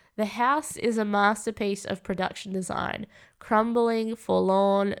says, the house is a masterpiece of production design, crumbling,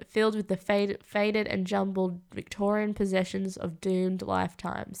 forlorn, filled with the faded and jumbled Victorian possessions of doomed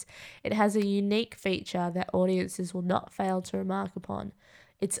lifetimes. It has a unique feature that audiences will not fail to remark upon: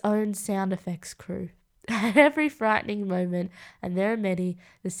 its own sound effects crew. At every frightening moment, and there are many,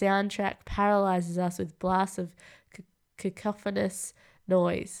 the soundtrack paralyzes us with blasts of cacophonous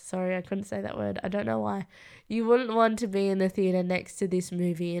noise. Sorry, I couldn't say that word. I don't know why. You wouldn't want to be in the theatre next to this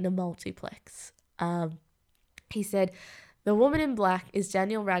movie in a multiplex. He said, The Woman in Black is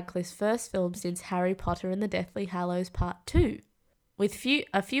Daniel Radcliffe's first film since Harry Potter and the Deathly Hallows Part 2. With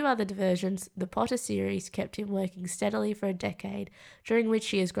a few other diversions, the Potter series kept him working steadily for a decade, during which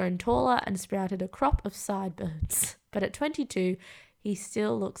he has grown taller and sprouted a crop of sideburns. But at 22, he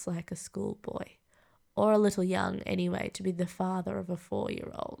still looks like a schoolboy. Or a little young, anyway, to be the father of a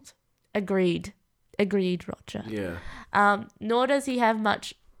 4-year-old. Agreed, Roger. Yeah. Nor does he have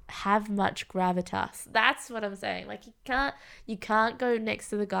much gravitas. That's what I'm saying. Like, you can't go next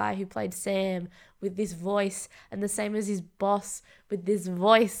to the guy who played Sam with this voice, and the same as his boss with this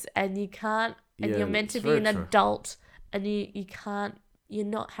voice, and you can't, and you're meant to be an adult, and you can't, you're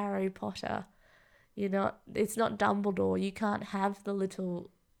not Harry Potter. It's not Dumbledore. You can't have the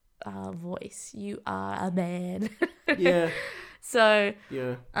little voice. You are a man. Yeah. So,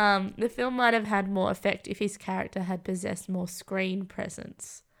 yeah. The film might have had more effect if his character had possessed more screen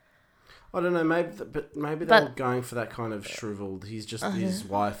presence. I don't know, maybe they were going for that kind of shriveled. He's just his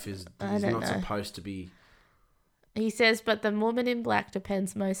wife is. He's not supposed to be. He says, but The Woman in Black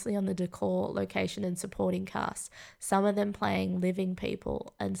depends mostly on the decor, location, and supporting cast. Some of them playing living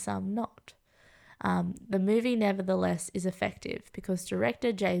people, and some not. The movie, nevertheless, is effective because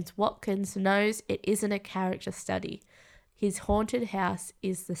director James Watkins knows it isn't a character study. His haunted house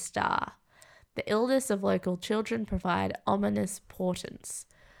is the star. The illness of local children provide ominous portents.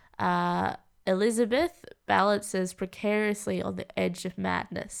 Elizabeth balances precariously on the edge of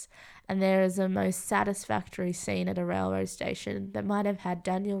madness, and there is a most satisfactory scene at a railroad station that might have had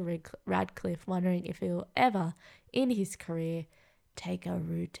Daniel Radcliffe wondering if he will ever, in his career, take a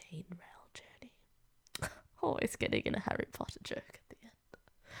routine rail journey. Always getting in a Harry Potter joke at the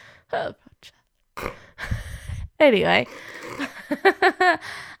end. Anyway,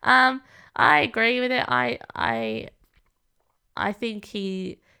 I agree with it. I think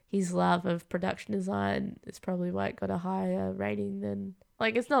his love of production design is probably why it got a higher rating than,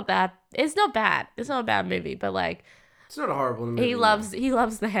 like, it's not bad. It's not bad. It's not a bad movie, but like, it's not a horrible movie. He loves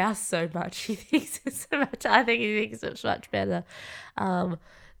the house so much. He thinks it's so much. I think he thinks it's much better than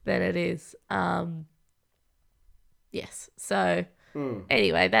it is. Yes. So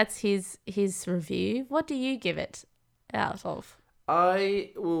anyway, that's his review. What do you give it out of?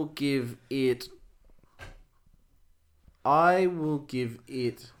 I will give it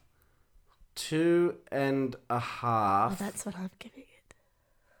 2.5. Oh, that's what I'm giving it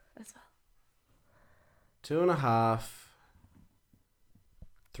as well. 2.5.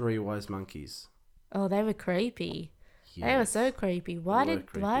 3 wise monkeys. Oh, they were creepy. Yes. They were so creepy. Why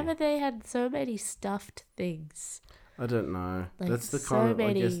would they had so many stuffed things? I don't know. Like, that's the kind of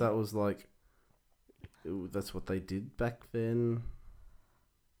many. I guess that was like, that's what they did back then.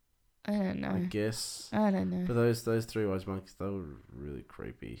 I don't know. I guess. I don't know. But those 3 wise monkeys, they were really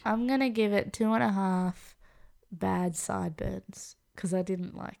creepy. I'm gonna give it 2.5 bad sideburns because I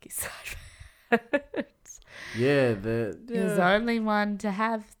didn't like his sideburns. Yeah, he was the only one to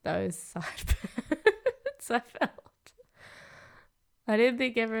have those sideburns. I felt. I didn't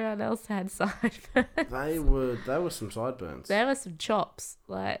think everyone else had sideburns. They were some sideburns. There were some chops.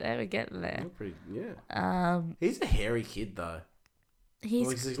 Like, they were getting there. He's a hairy kid though.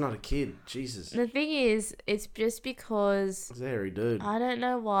 He's not a kid. Jesus. The thing is, it's just because he's a hairy dude. I don't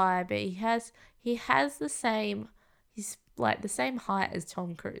know why, but he has the same. He's like the same height as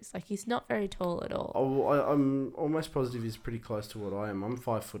Tom Cruise. Like, he's not very tall at all. Oh, I'm almost positive he's pretty close to what I am. I'm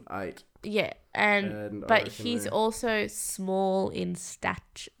 5'8". Yeah, but he's also small in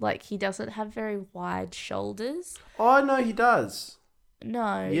stature. Like, he doesn't have very wide shoulders. Oh no, he does.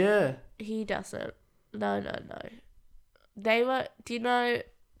 No. Yeah. He doesn't. No. They were. Do you know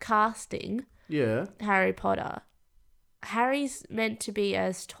casting? Yeah. Harry Potter. Harry's meant to be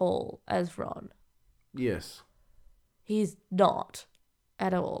as tall as Ron. Yes. He's not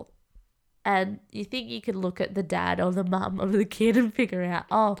at all. And you think you could look at the dad or the mum of the kid and figure out,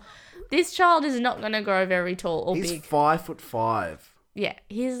 oh, this child is not going to grow very tall or big. He's 5'5". Yeah,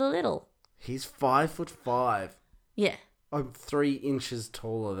 he's little. He's 5'5". Yeah. I'm 3 inches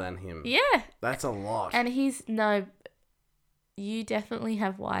taller than him. Yeah. That's a lot. And you definitely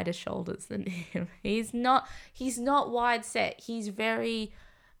have wider shoulders than him. He's not wide set. He's very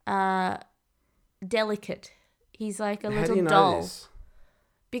delicate. He's like a little doll. How do you know this?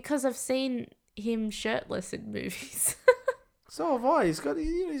 Because I've seen him shirtless in movies. So have I. He's got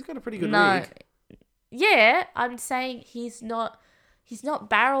a pretty good rig. Yeah, I'm saying he's not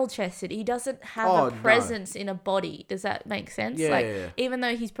barrel chested. He doesn't have a presence in a body. Does that make sense? Yeah. Even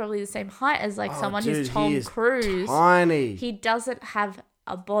though he's probably the same height as someone who's Tom Cruise, tiny. He doesn't have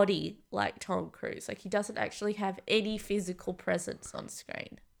a body like Tom Cruise. Like, he doesn't actually have any physical presence on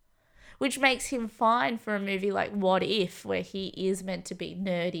screen. Which makes him fine for a movie like What If, where he is meant to be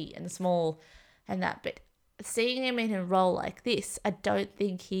nerdy and small and that. But seeing him in a role like this, I don't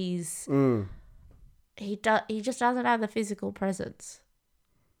think he's... He just doesn't have the physical presence.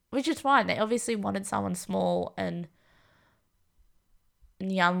 Which is fine. They obviously wanted someone small and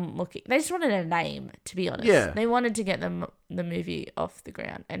young looking. They just wanted a name, to be honest. Yeah. They wanted to get the movie off the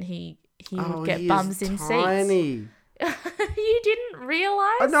ground, and he would get bums in seats. You didn't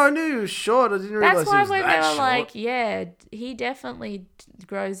realise? Oh, no, I knew he was short. I didn't realise he was that short. That's why when they were like, yeah, he definitely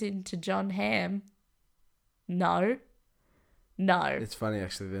grows into John Hamm. No. It's funny,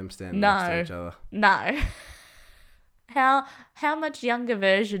 actually, them standing next to each other. No. How much younger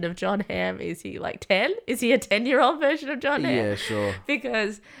version of John Hamm is he? Like 10? Is he a 10-year-old version of John Hamm? Yeah, sure.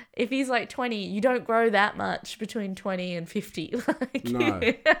 Because if he's like 20, you don't grow that much between 20 and 50. No.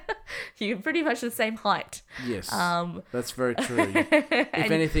 You're pretty much the same height. Yes. That's very true.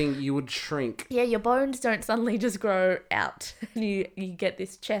 If anything, you would shrink. Yeah, your bones don't suddenly just grow out. You get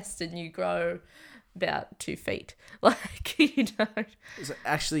this chest and you grow about 2 feet. Like, you don't. So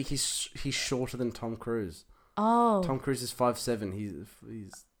actually, he's shorter than Tom Cruise. Oh. Tom Cruise is 5'7".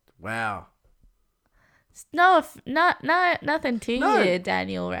 He's wow. No, nothing to you,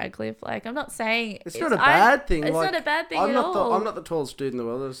 Daniel Radcliffe. Like, I'm not saying it's not a bad thing. It's not a bad thing at all. I'm not the tallest dude in the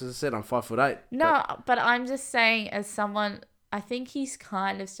world. As I said, I'm 5'8". No, but I'm just saying, as someone, I think he's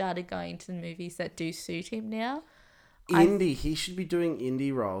kind of started going to the movies that do suit him now. indie. He should be doing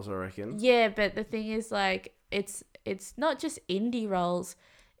indie roles, I reckon. Yeah, but the thing is, like, it's not just indie roles.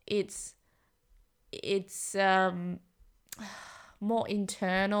 It's more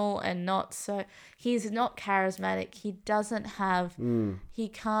internal and not so. He's not charismatic. He doesn't have. He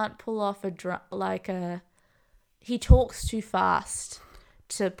can't pull off he talks too fast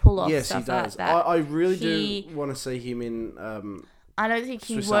to pull off stuff like that. I really do want to see him in. I don't think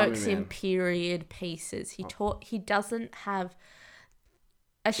he works in period pieces. He doesn't have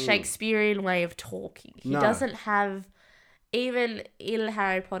a Shakespearean way of talking. He doesn't have, even in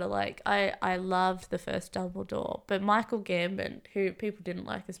Harry Potter, like, I loved the first Dumbledore, but Michael Gambon, who people didn't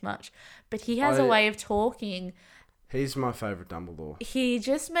like as much, but he has a way of talking. He's my favourite Dumbledore. He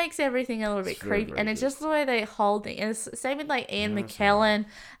just makes everything a little bit creepy, and it's just the way they hold things. And it's same with like Ian McKellen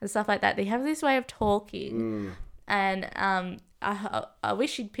and stuff like that. They have this way of talking, and I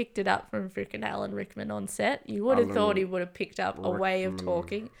wish he'd picked it up from freaking Alan Rickman on set. You would have thought he would have picked up a way of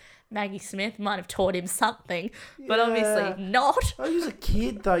talking. Maggie Smith might have taught him something, but obviously not. Oh, he was a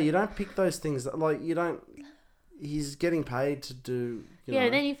kid though. You don't pick those things. Like, you don't. He's getting paid to do.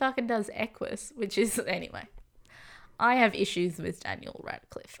 And then he fucking does Equus, which is anyway. I have issues with Daniel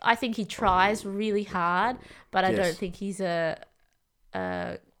Radcliffe. I think he tries really hard, but I don't think he's that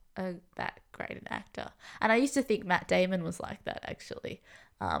great an actor. And I used to think Matt Damon was like that, actually,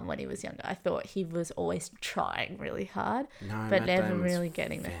 when he was younger. I thought he was always trying really hard, but never really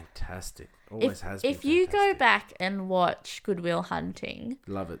getting there. Fantastic. Always has been. If you go back and watch Good Will Hunting,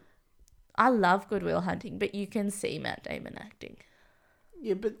 love it. I love Good Will Hunting, but you can see Matt Damon acting.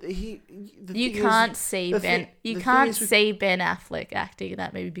 Yeah, but you can't see Ben Affleck acting in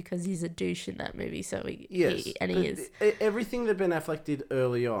that movie because he's a douche in that movie. So he is. Everything that Ben Affleck did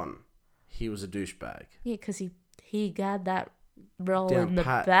early on, he was a douchebag. Yeah, because he got that role Down in the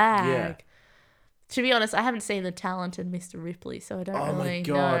pat. bag. Yeah. To be honest, I haven't seen The Talented Mr. Ripley, so I don't really know. Oh my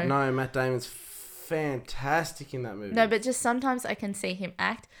God, no, Matt Damon's fantastic in that movie. No, but just sometimes I can see him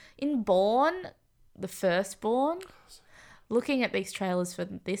act. In Born, the first Born, looking at these trailers for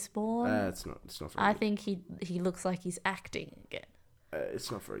this Born, it's not very I think he looks like he's acting again.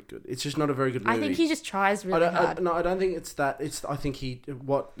 It's not very good. It's just not a very good movie. I think he just tries really hard. I don't think it's that. I think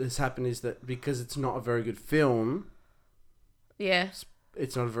what has happened is that because it's not a very good film. Yeah.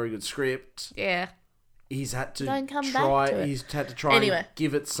 It's not a very good script. Yeah. He's had to He's had to try and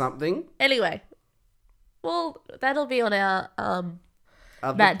give it something. Anyway, well, that'll be on our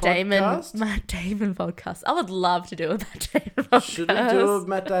Matt Damon podcast. I would love to do a Matt Damon podcast. Should we do a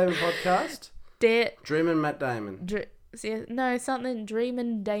Matt Damon podcast? Dreamin' Matt Damon. Something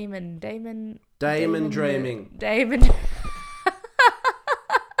Dreamin' Damon. Damon Dreaming. Damon.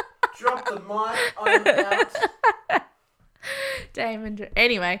 Drop the mic. I'm out. Damon.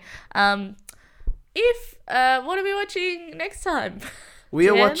 Anyway, what are we watching next time? We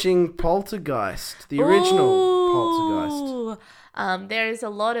are watching Poltergeist, the original Poltergeist. There is a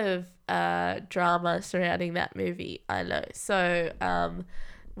lot of drama surrounding that movie, I know. So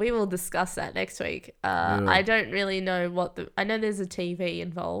we will discuss that next week. I don't really know I know there's a TV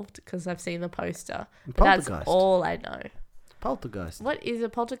involved because I've seen the poster. But that's all I know. Poltergeist. What is a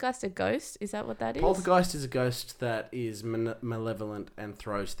poltergeist? A ghost? Is that what that is? Poltergeist is a ghost that is malevolent and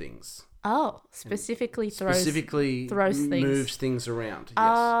throws things. Oh, specifically throws things. Moves things around. Yes.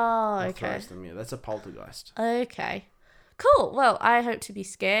 Oh, okay. Throws them, yeah. That's a poltergeist. Okay. Cool. Well, I hope to be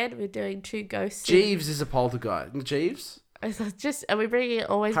scared. We're doing two ghosts. Jeeves is a poltergeist. Jeeves? Are we bringing it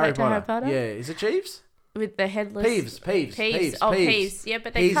always back to Harry Potter? Yeah. Is it Jeeves? With the headless... Peeves. Oh, Peeves. Yeah,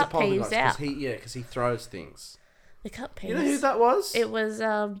 but they cut Peeves out. Because he throws things. They cut Peeves. You know who that was? It was,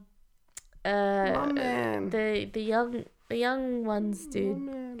 my man. The young ones,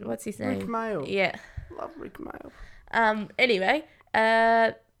 dude. What's his name? Rick Mail. Yeah. Love Rick Mail. Anyway,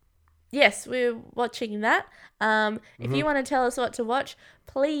 yes, we're watching that. If you want to tell us what to watch,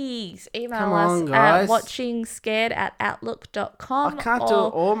 please email us at watchingscared@outlook.com. I can't do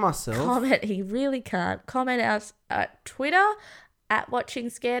it all myself. He really can't. Comment us at Twitter at Watching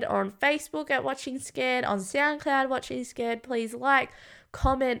Scared, or on Facebook at Watching Scared, on SoundCloud Watching Scared. Please like,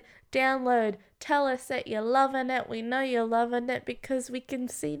 comment, download, tell us that you're loving it. We know you're loving it because we can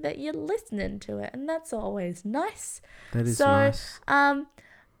see that you're listening to it, and that's always nice. That is nice.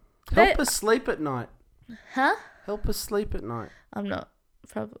 Help us sleep at night. Huh? Help us sleep at night. I'm not.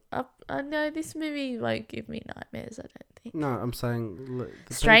 I know this movie won't give me nightmares, I don't think. No, I'm saying...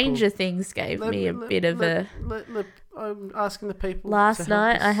 Stranger Things gave me a bit of a... I'm asking the people... Last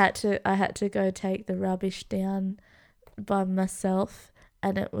night I had to go take the rubbish down by myself,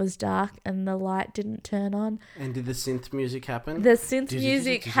 and it was dark and the light didn't turn on. And did the synth music happen? The synth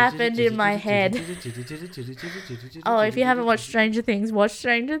music happened in my head. Oh, if you haven't watched Stranger Things, watch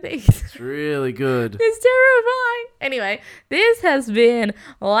Stranger Things. It's really good. It's terrifying. Anyway, this has been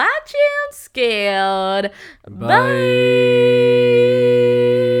Latchy and Scared. Bye.